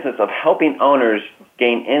a business of helping owners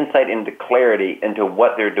gain insight into clarity into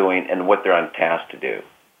what they're doing and what they're on task to do.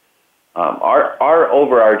 Our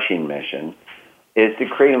overarching mission is to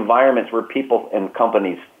create environments where people and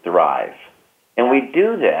companies thrive. And we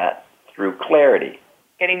do that through clarity.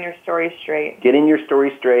 Getting your story straight. Getting your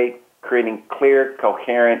story straight, creating clear,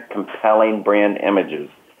 coherent, compelling brand images.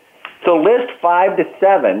 So list 5 to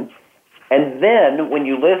 7, and then when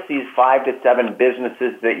you list these 5 to 7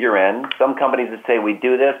 businesses that you're in, some companies would say we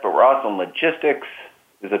do this, but we're also in logistics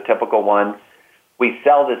is a typical one. We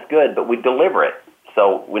sell this good, but we deliver it.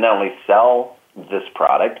 So we not only sell this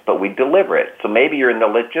product, but we deliver it. So maybe you're in the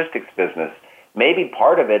logistics business. Maybe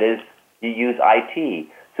part of it is you use IT.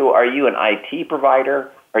 So are you an IT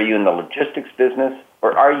provider? Are you in the logistics business?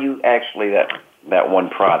 Or are you actually that one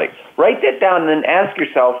product? Write that down and then ask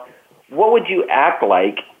yourself, what would you act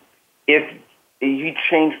like if you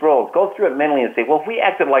changed roles? Go through it mentally and say, well, if we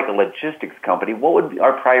acted like a logistics company, what would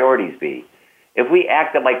our priorities be? If we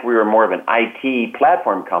acted like we were more of an IT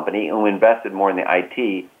platform company and we invested more in the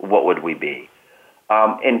IT, what would we be?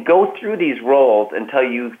 And go through these roles until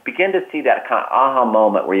you begin to see that kind of aha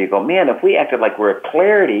moment where you go, man, if we acted like we're a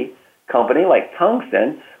clarity company like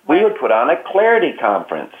Tungsten, we would put on a clarity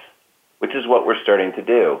conference, which is what we're starting to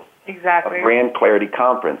do. Exactly. A brand clarity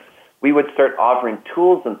conference. We would start offering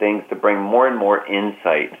tools and things to bring more and more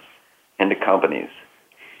insight into companies.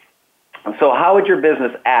 So how would your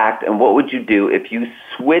business act, and what would you do if you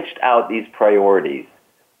switched out these priorities?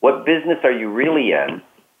 What business are you really in,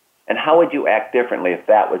 and how would you act differently if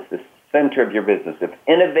that was the center of your business? If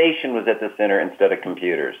innovation was at the center instead of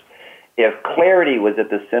computers, if clarity was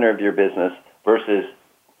at the center of your business versus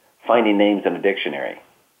finding names in a dictionary.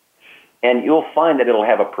 And you'll find that it'll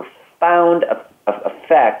have a profound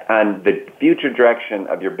effect on the future direction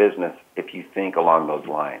of your business if you think along those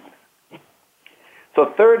lines.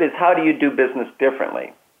 So third is, how do you do business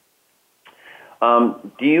differently?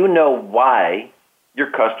 Do you know why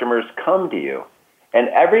your customers come to you? And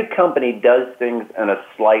every company does things in a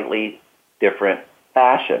slightly different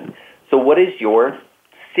fashion. So what is your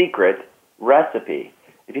secret recipe?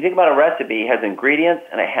 If you think about a recipe, it has ingredients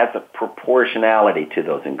and it has a proportionality to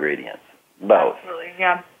those ingredients. Both. Absolutely,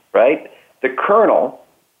 yeah. Right? The Colonel,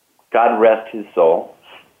 God rest his soul,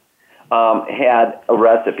 had a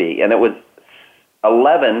recipe, and it was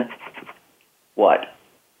 11 what?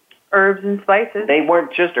 Herbs and spices. They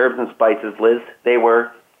weren't just herbs and spices, Liz. They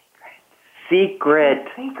were secret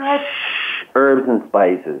herbs and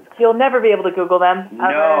spices. You'll never be able to Google them.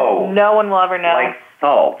 No. Ever. No one will ever know. Like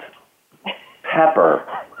salt, pepper,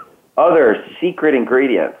 other secret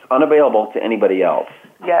ingredients unavailable to anybody else.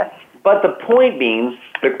 Yes. But the point being,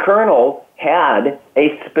 the Colonel had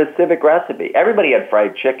a specific recipe. Everybody had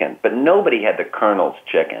fried chicken, but nobody had the Colonel's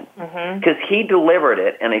chicken because he delivered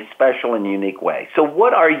it in a special and unique way. So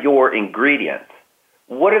what are your ingredients?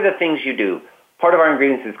 What are the things you do? Part of our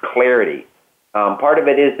ingredients is clarity. Part of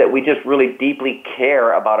it is that we just really deeply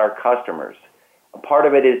care about our customers. Part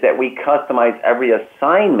of it is that we customize every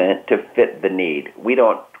assignment to fit the need. We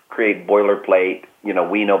don't create boilerplate,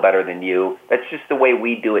 we know better than you. That's just the way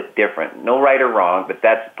we do it different. No right or wrong, but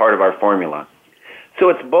that's part of our formula. So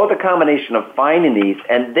it's both a combination of finding these,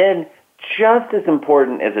 and then just as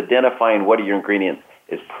important as identifying what are your ingredients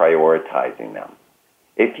is prioritizing them.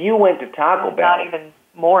 If you went to Taco Bell... Not even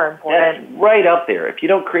more important. That's right up there. If you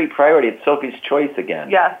don't create priority, it's Sophie's Choice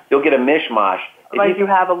again. Yes. You'll get a mishmash. Like you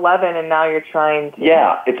have 11 and now you're trying to...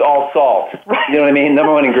 Yeah, it's all salt. You know what I mean?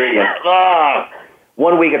 Number one ingredient.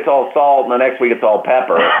 One week it's all salt, and the next week it's all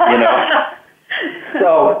pepper,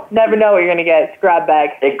 So never know what you're going to get. It's grab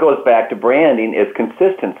bag. It goes back to branding is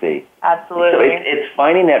consistency. Absolutely. So it's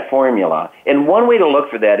finding that formula. And one way to look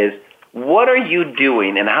for that is, what are you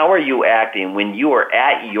doing and how are you acting when you are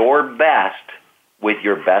at your best with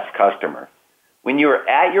your best customer? When you are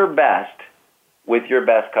at your best with your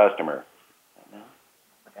best customer.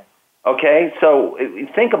 Okay, so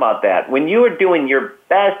think about that. When you are doing your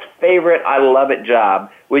best, favorite, I love it job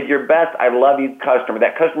with your best, I love you customer,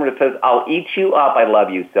 that customer that says, I'll eat you up, I love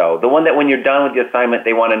you so. The one that when you're done with the assignment,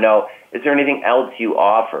 they want to know, is there anything else you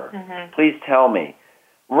offer? Please tell me.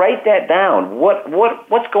 Write that down.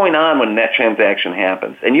 What's going on when that transaction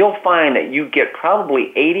happens? And you'll find that you get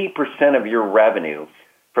probably 80% of your revenue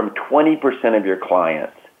from 20% of your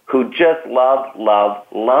clients who just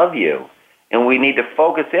love you. And we need to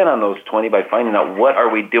focus in on those 20 by finding out what are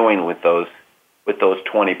we doing with those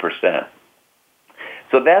 20%.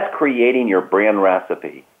 So that's creating your brand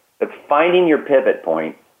recipe. That's finding your pivot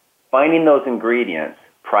point, finding those ingredients,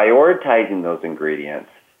 prioritizing those ingredients,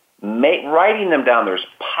 writing them down. There's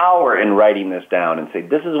power in writing this down and say,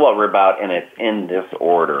 this is what we're about, and it's in this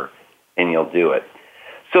order, and you'll do it.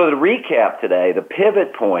 So to recap today, the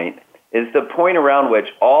pivot point is the point around which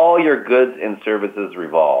all your goods and services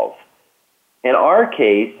revolve. In our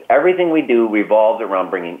case, everything we do revolves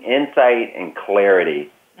around bringing insight and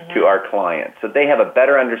clarity to our clients so they have a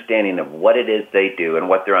better understanding of what it is they do and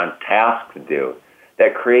what they're on task to do.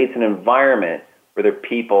 That creates an environment where their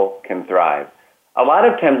people can thrive. A lot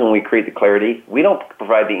of times when we create the clarity, we don't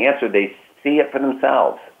provide the answer. They see it for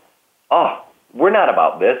themselves. Oh, we're not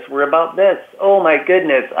about this. We're about this. Oh, my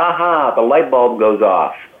goodness. Aha, the light bulb goes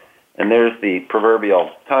off. And there's the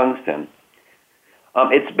proverbial tungsten.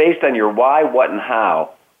 It's based on your why, what, and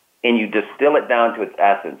how, and you distill it down to its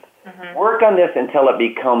essence. Mm-hmm. Work on this until it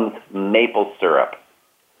becomes maple syrup.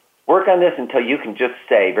 Work on this until you can just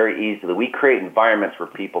say very easily, we create environments where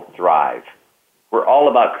people thrive. We're all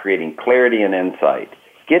about creating clarity and insight.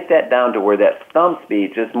 Get that down to where that stump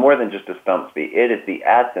speech is more than just a stump speech. It is the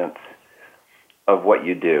essence of what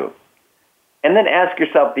you do. And then ask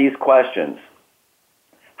yourself these questions.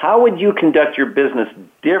 How would you conduct your business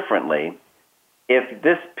differently if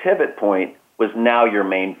this pivot point was now your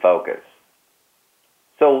main focus?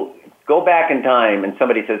 So go back in time and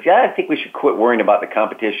somebody says, yeah, I think we should quit worrying about the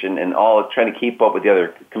competition and all trying to keep up with the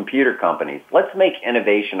other computer companies. Let's make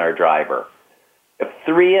innovation our driver. If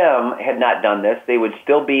 3M had not done this, they would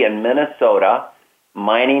still be in Minnesota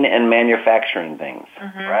mining and manufacturing things,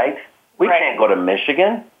 right? We can't go to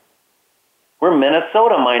Michigan. We're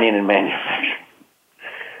Minnesota mining and manufacturing.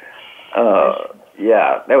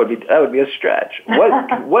 Yeah, that would be a stretch.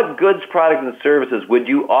 What goods, products, and services would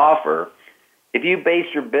you offer if you base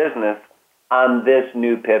your business on this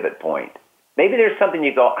new pivot point? Maybe there's something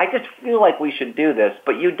you go, I just feel like we should do this,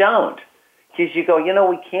 but you don't. Because you go,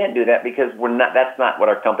 we can't do that because that's not what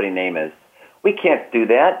our company name is. We can't do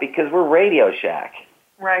that because we're Radio Shack.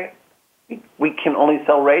 Right. We can only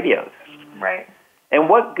sell radios. Right. And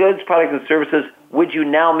what goods, products, and services would you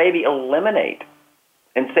now maybe eliminate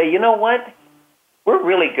and say, you know what? We're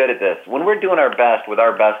really good at this. When we're doing our best with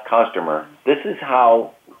our best customer, this is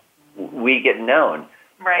how we get known.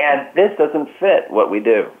 Right. And this doesn't fit what we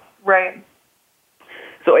do. Right.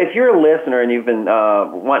 So if you're a listener and you've been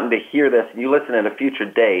wanting to hear this, and you listen at a future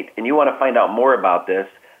date, and you want to find out more about this,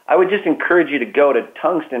 I would just encourage you to go to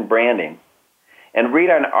Tungsten Branding and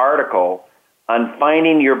read an article on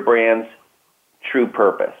finding your brand's true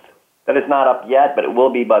purpose. That is not up yet, but it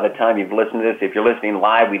will be by the time you've listened to this. If you're listening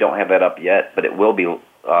live, we don't have that up yet, but it will be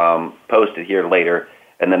posted here later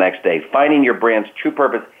and the next day. Finding your brand's true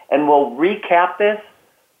purpose. And we'll recap this.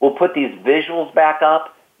 We'll put these visuals back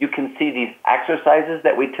up. You can see these exercises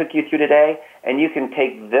that we took you through today, and you can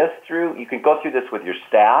take this through. You can go through this with your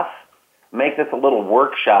staff. Make this a little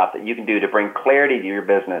workshop that you can do to bring clarity to your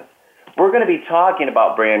business. We're going to be talking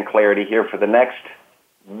about brand clarity here for the next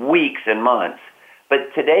weeks and months.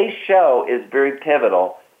 But today's show is very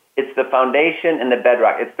pivotal. It's the foundation and the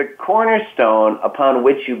bedrock. It's the cornerstone upon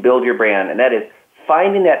which you build your brand, and that is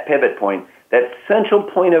finding that pivot point, that central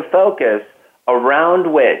point of focus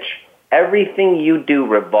around which everything you do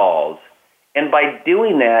revolves. And by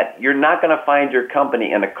doing that, you're not going to find your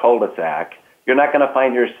company in a cul-de-sac. You're not going to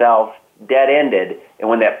find yourself dead-ended, and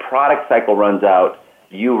when that product cycle runs out,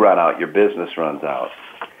 you run out, your business runs out.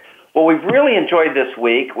 Well, we've really enjoyed this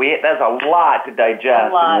week. There's a lot to digest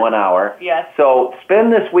in 1 hour. Yes. So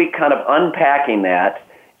spend this week kind of unpacking that.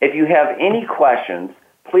 If you have any questions,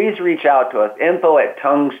 please reach out to us,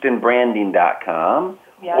 info@tungstenbranding.com,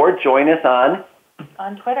 yes. or join us on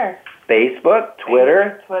Twitter. Facebook,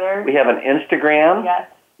 Twitter. Twitter. We have an Instagram. Yes.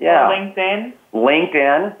 Yeah. Or LinkedIn.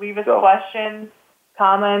 LinkedIn. Leave us questions,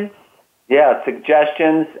 comments. Yeah,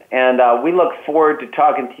 suggestions, and we look forward to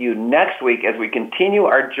talking to you next week as we continue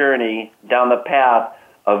our journey down the path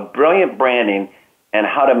of brilliant branding and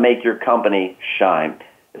how to make your company shine.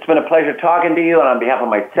 It's been a pleasure talking to you, and on behalf of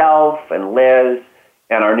myself and Liz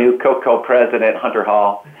and our new co-president, Hunter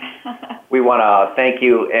Hall, we want to thank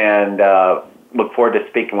you and look forward to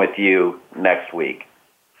speaking with you next week.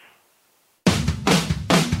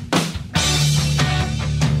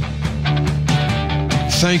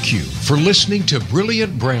 Thank you for listening to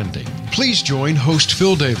Brilliant Branding. Please join host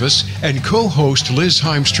Phil Davis and co-host Liz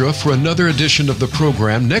Heimstra for another edition of the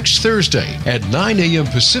program next Thursday at 9 a.m.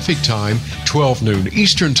 Pacific Time, 12 noon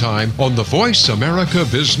Eastern Time on the Voice America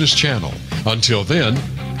Business Channel. Until then,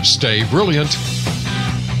 stay brilliant.